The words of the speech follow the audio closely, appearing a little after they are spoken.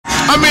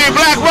I mean,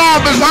 Black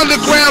Rob is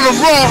underground and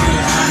raw.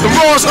 The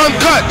raw is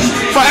uncut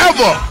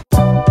forever.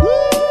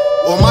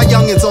 All my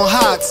youngins on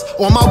hots,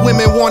 all my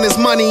women want is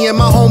money and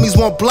my homies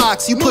want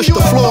blocks. You push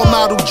the floor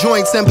model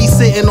joints and be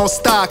sitting on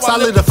stocks. I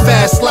live a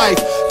fast life,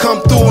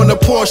 come through in the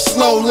Porsche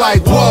slow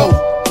like whoa.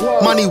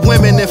 Money,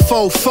 women, and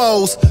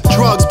fofos,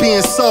 drugs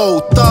being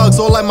sold, thugs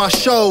all at my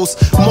shows.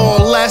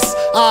 More or less,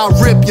 I'll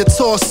rip your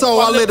torso.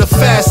 I live a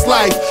fast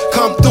life,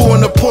 come through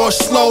in the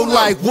Porsche slow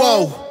like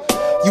whoa.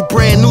 You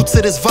brand new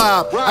to this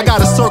vibe, I got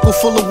a circle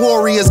full of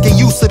warriors, get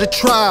used to the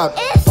tribe.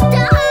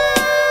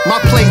 My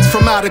plates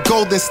from out of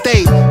Golden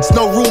State, it's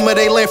no rumor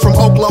they land from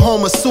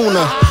Oklahoma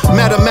sooner.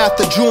 Met him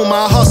after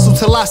Juma, I hustle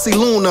till I see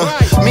Luna.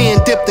 Me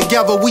and Dip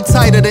together, we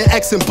tighter than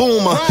X and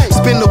Boomer.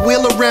 Spin the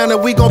wheel around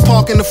and we gon'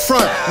 park in the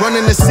front.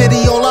 Running the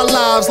city all our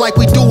lives like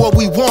we do what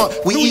we want.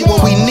 We eat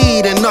what we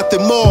need and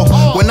nothing more.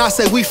 When I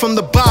say we from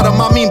the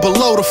bottom, I mean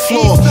below the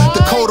floor.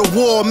 The code of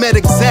war, met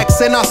execs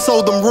and I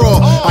sold them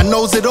raw. I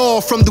knows it all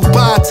from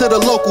Dubai to the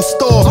local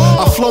store.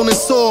 I flown and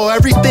saw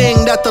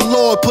everything that the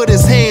Lord put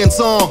his hands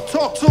on.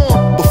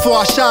 Before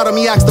I shot him,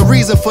 he asked the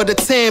reason for the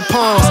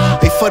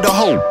tampons. They for the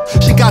hoe.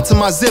 She got to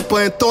my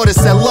zipper and thought it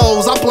said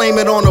Lowe's. I blame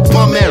it on a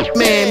bum ass.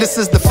 Man, this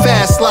is the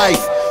fast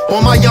life.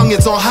 All my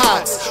youngins on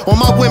hots. All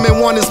my women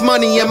want is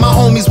money and my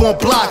homies want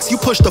blocks. You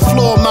push the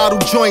floor model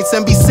joints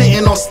and be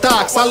sitting on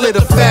stocks. I live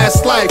a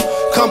fast life.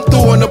 Come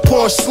through in the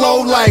Porsche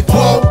slow like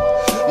whoa.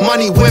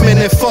 Money, women,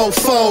 and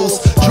fofos,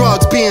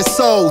 drugs being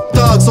sold,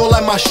 thugs all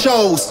at my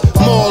shows.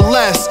 More or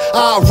less,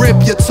 I'll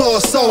rip your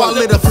torso. I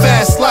live a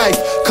fast life,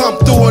 come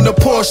through in the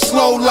Porsche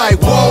slow like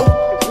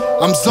whoa.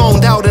 I'm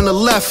zoned out in the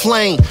left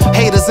lane,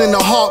 haters in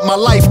the heart, my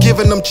life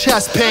giving them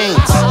chest pains.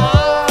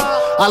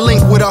 I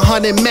link with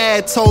 100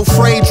 mad, told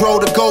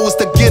Fredro the goal is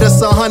to get us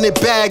 100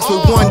 bags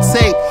with one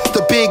tape.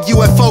 The big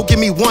UFO, give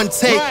me one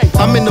take.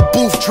 I'm in the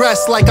booth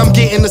dressed like I'm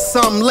getting to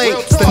something late.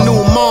 It's the new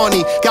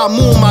Marnie, got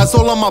moon eyes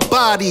all on my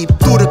body.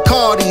 Through the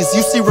Cardis,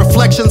 you see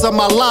reflections of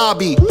my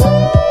lobby.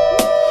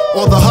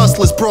 All the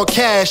hustlers brought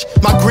cash.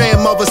 My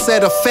grandmother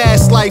said a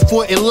fast life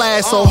wouldn't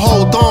last, so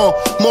hold on.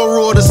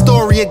 Moral of the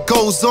story, it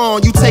goes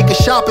on. You take her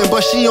shopping,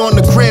 but she on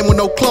the gram with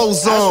no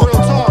clothes on.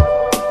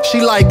 She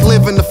like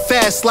living the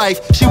fast life.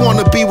 She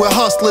wanna be with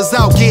hustlers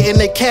out getting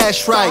their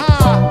cash right.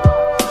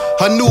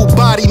 Her new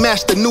body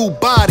match the new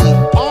body.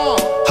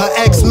 Her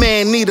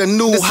ex-man need a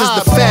new hobby. This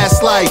is the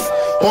fast life.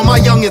 All my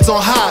youngins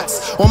on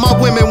hots. All my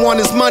women want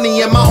is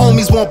money and my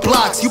homies want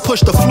blocks. You push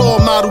the floor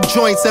model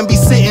joints and be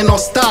sitting on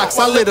stocks.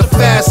 I live a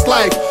fast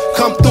life.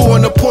 Come through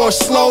in the Porsche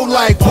slow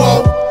like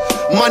whoa.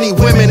 Money,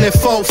 women, and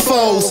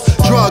fofos,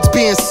 drugs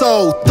being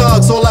sold,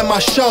 thugs all at my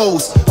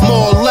shows.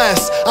 More or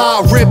less,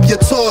 I'll rip your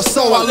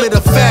torso. I live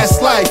a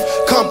fast life.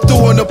 Come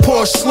through in the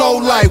Porsche slow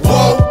like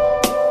whoa.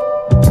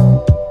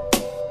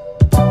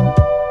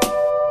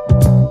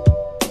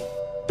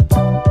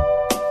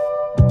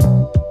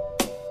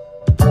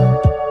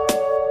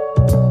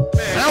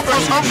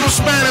 I'm from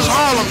Spanish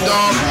Harlem,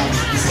 dog.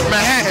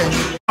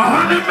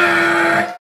 Manhattan.